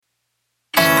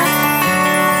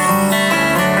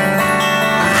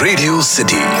Radio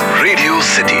City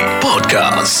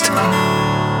podcast.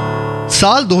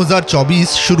 साल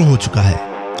 2024 शुरू हो चुका है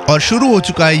और शुरू हो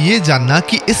चुका है ये जानना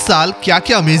कि इस साल क्या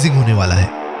क्या अमेजिंग होने वाला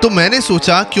है। तो मैंने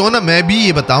सोचा क्यों ना मैं भी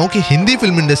ये बताऊं कि हिंदी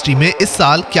फिल्म इंडस्ट्री में इस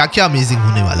साल क्या क्या अमेजिंग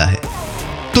होने वाला है।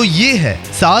 तो ये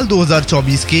है साल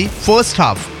 2024 के फर्स्ट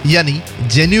हाफ, यानी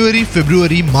जनवरी,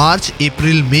 फरवरी, मार्च,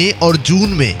 अप्रैल, मई और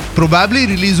जून में प्रोबेबली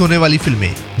रिलीज होने वाली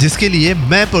फिल्में, जिसके लिए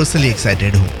मैं पर्सनली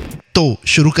एक्साइटेड हूँ। तो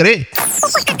शुरू करें।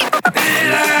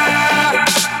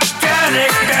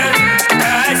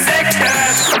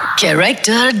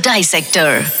 Character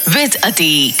dissector with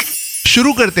Atiq.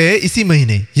 शुरू करते हैं इसी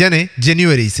महीने यानी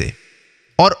जनवरी से।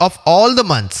 और of all the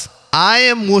months I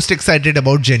am most excited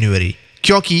about जनवरी,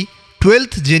 क्योंकि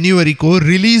 12th जनवरी को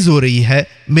रिलीज हो रही है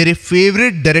मेरे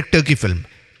फेवरेट डायरेक्टर की film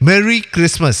merry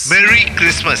Christmas.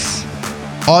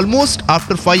 Almost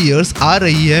after 5 years आ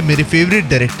रही है मेरे फेवरेट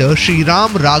डायरेक्टर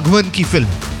श्रीराम राघवन की फिल्म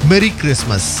मैरी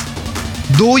क्रिसमस।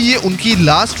 दो ये उनकी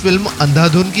लास्ट फिल्म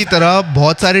अंधाधुन की तरह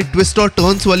बहुत सारे ट्विस्ट और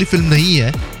टर्न्स वाली फिल्म नहीं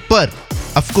है, पर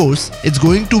of course it's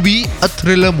going to be a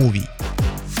thriller movie.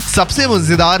 सबसे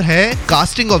मजेदार है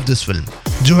कास्टिंग ऑफ दिस फिल्म,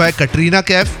 जो है कटरीना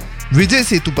कैफ, विजय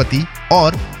सेतुपति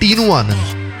और टीनू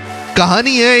आनंद।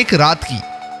 कहानी है एक रात की,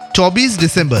 24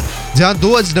 दिसंबर, जहां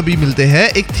दो अजनबी मिलते हैं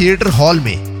एक थिएटर हॉल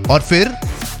में, और फिर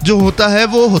जो होता है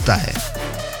वो होता है।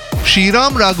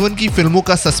 श्रीराम राघवन की फिल्मों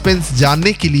का सस्पेंस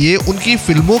जानने के लिए उनकी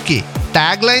फिल्मों के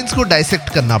टैगलाइंस को डाइसेक्ट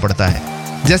करना पड़ता है।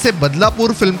 जैसे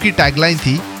बदलापुर फिल्म की टैगलाइन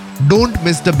थी don't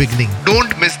miss the beginning.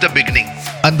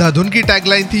 Andhadhun की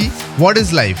टैगलाइन थी what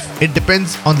is life, it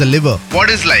depends on the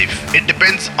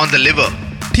liver.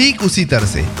 ठीक उसी तरह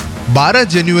से 12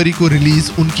 जनवरी को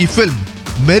रिलीज उनकी फिल्म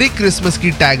मैरी क्रिसमस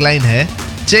की टैगलाइन है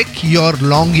check your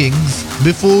longings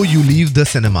before you leave the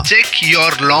cinema.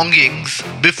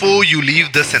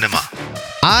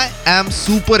 I am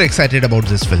super excited about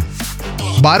this film.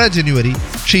 12 जनवरी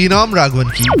श्रीराम राघवन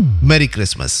की मैरी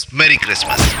क्रिसमस।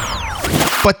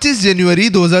 25 जनवरी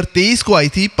 2023 को आई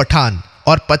थी पठान,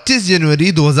 और 25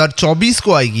 जनवरी 2024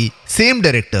 को आएगी सेम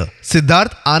डायरेक्टर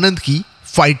सिद्धार्थ आनंद की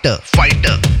fighter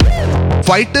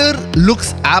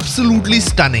looks absolutely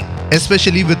stunning,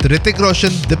 especially with Hrithik Roshan,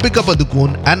 Deepika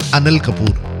Padukone and Anil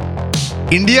Kapoor.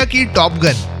 India की टॉप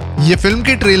गन ये फिल्म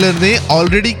के ट्रेलर ने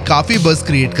ऑलरेडी काफी बज़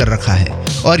क्रिएट कर रखा है,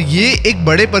 और ये एक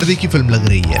बड़े पर्दे की फिल्म लग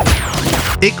रही है।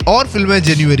 एक और फिल्म है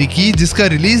जनवरी की जिसका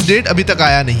रिलीज डेट अभी तक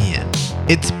आया नहीं है।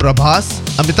 It's Prabhas,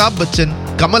 Amitabh Bachchan,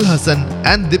 Kamal Haasan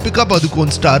and Deepika Padukone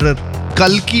starrer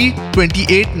कल्कि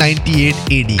 2898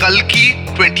 AD।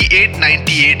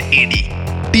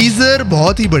 टीजर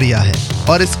बहुत ही बढ़िया है,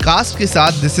 और इस कास्ट के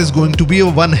साथ this is going to B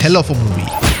one hell of a movie.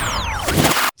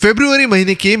 फरवरी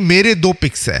महीने के मेरे 2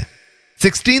 पिक्स है।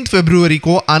 16 फरवरी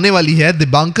को आने वाली है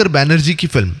दिबांकर बैनर्जी की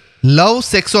फिल्म लव,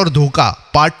 सेक्स और धोखा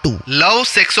पार्ट 2,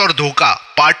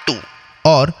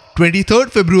 और 23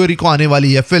 फरवरी को आने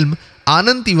वाली है फिल्म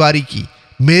आनंद तिवारी की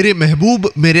मेरे महबूब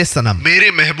मेरे सनम,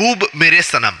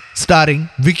 starring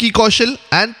Vicky Kaushal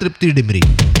and Tripti Dimri.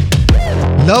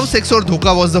 Love, sex और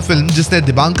धोखा वॉज द फिल्म जिसने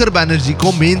दिबांकर बैनर्जी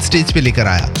को मेन स्टेज पे लेकर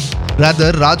आया।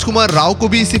 रादर राजकुमार राव को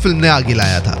भी इसी फिल्म ने आगे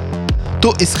लाया था।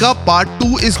 तो इसका part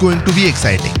 2 is going to be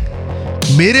exciting.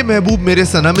 मेरे महबूब मेरे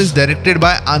सनम इज डायरेक्टेड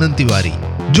बाय आनंद तिवारी,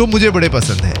 जो मुझे बड़े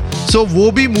पसंद है, सो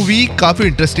वो भी मूवी काफी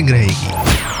इंटरेस्टिंग रहेगी।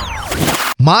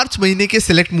 मार्च महीने के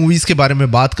सिलेक्ट मूवीज के बारे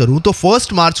में बात करूं तो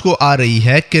 1 मार्च को आ रही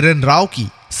है किरण राव की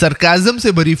सरकाज़म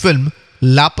से भरी फिल्म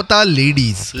लापता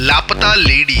लेडीज,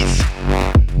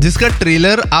 जिसका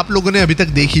ट्रेलर आप लोगों ने अभी तक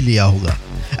देख ही लिया होगा,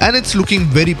 and it's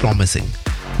looking very promising.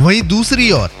 वहीं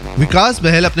दूसरी ओर विकास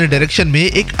बहल अपने डायरेक्शन में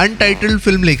एक अनटाइटल्ड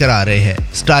फिल्म लेकर आ रहे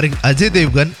हैं starring Ajay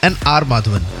Devgan and are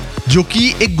Madhavan, जो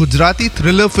कि एक गुजराती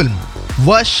थ्रिलर फिल्म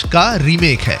वश का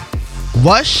रीमेक है।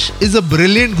 वश is a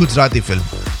brilliant Gujarati film,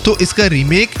 तो इसका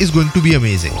remake is going to be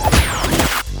amazing.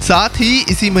 साथ ही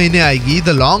इसी महीने आएगी द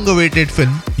लॉन्ग अवेटेड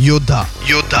फिल्म योद्धा,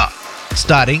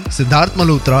 starring Siddharth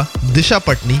Malhotra, Disha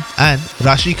Patni and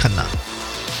राशि खन्ना।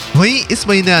 वहीं इस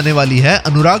महीने आने वाली है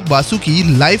अनुराग बासु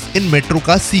की लाइफ इन मेट्रो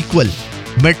का सीक्वल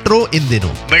मेट्रो इन दिनों,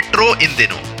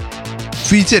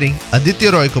 फीचरिंग आदित्य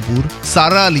रॉय कपूर,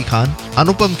 सारा अली खान,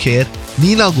 अनुपम खेर,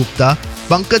 नीना गुप्ता,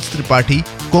 पंकज त्रिपाठी,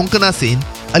 कोंकणा सेन,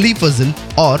 अली फजल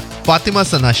और फातिमा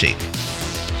सना शेख।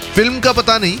 फिल्म का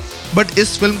पता नहीं, बट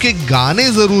इस फिल्म के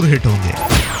गाने जरूर हिट होंगे।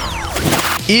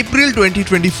 अप्रैल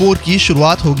 2024 की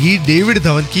शुरुआत होगी डेविड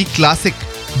धवन की क्लासिक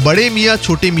बड़े मियां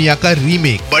छोटे मियां का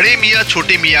रीमेक,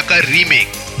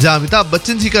 जहां अमिताभ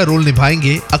बच्चन जी का रोल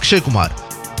निभाएंगे अक्षय कुमार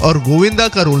और गोविंदा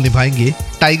का रोल निभाएंगे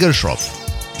टाइगर श्रॉफ।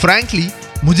 फ्रैंकली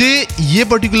मुझे ये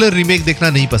पर्टिकुलर रीमेक देखना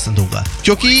नहीं पसंद होगा,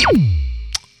 क्योंकि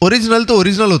ओरिजिनल तो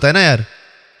ओरिजिनल होता है ना यार।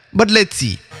 बट लेट्स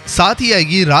सी, साथ ही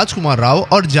आएगी राजकुमार राव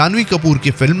और जानवी कपूर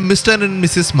की film mister and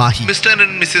Mrs Mahi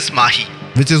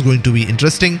which is going to be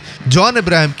interesting. John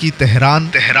Ibrahim की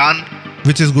Tehran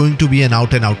which is going to be an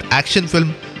out and out action film.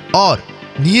 और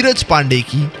नीरज पांडे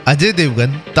की अजय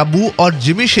देवगन, तब्बू और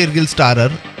जिमी शेरगिल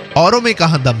स्टारर औरों में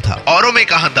कहां दम था।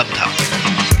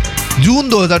 जून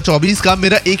 2024 का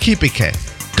मेरा एक ही पिक है,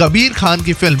 कबीर खान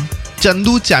की film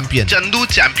Chandu Champion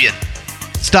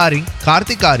starring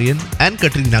Kartik Aaryan and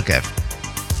Katrina Kaif.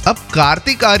 अब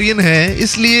कार्तिक आर्यन है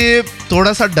इसलिए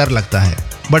थोड़ा सा डर लगता है,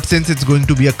 but since it's going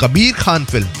to be a Kabir Khan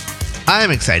film, I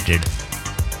am excited.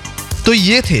 तो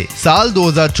ये थे साल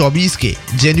 2024 के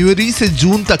जनवरी से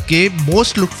जून तक के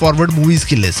मोस्ट लुक फॉरवर्ड मूवीज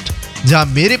की लिस्ट, जहां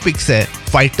मेरे पिक्स है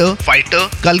फाइटर,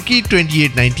 कल्कि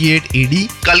 2898 AD,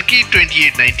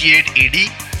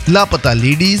 Laapataa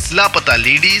Ladies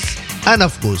and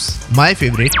of course my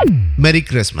favourite Merry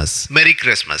Christmas.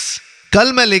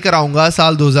 कल मैं लेकर आऊंगा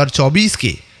साल 2024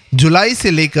 के जुलाई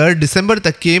से लेकर दिसंबर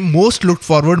तक के मोस्ट लुक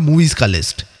फॉरवर्ड मूवीज का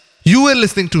list. You are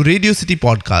listening to Radio City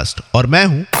podcast और मैं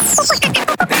हूं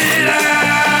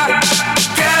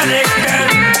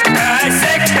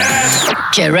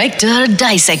character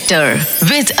dissector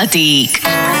with Atiq.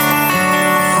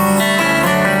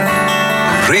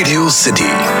 Radio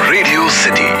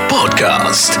City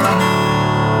podcast.